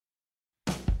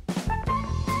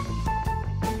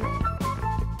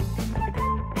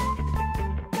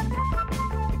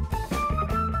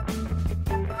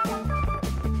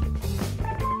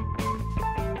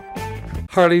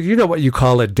Harley, do you know what you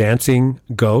call a dancing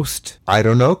ghost? I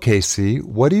don't know, Casey.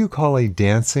 What do you call a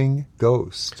dancing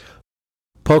ghost?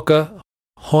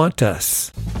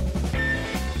 Pocahontas.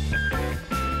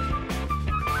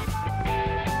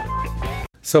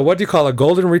 So what do you call a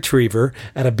golden retriever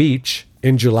at a beach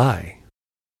in July?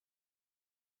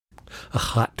 A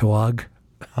hot dog.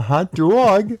 A hot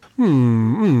dog?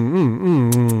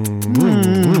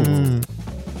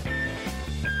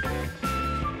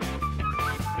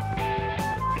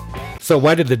 So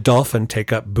why did the dolphin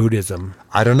take up Buddhism?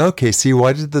 I don't know, Casey.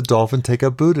 Why did the dolphin take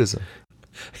up Buddhism?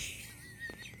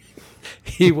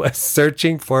 He was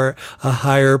searching for a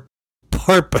higher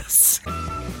purpose.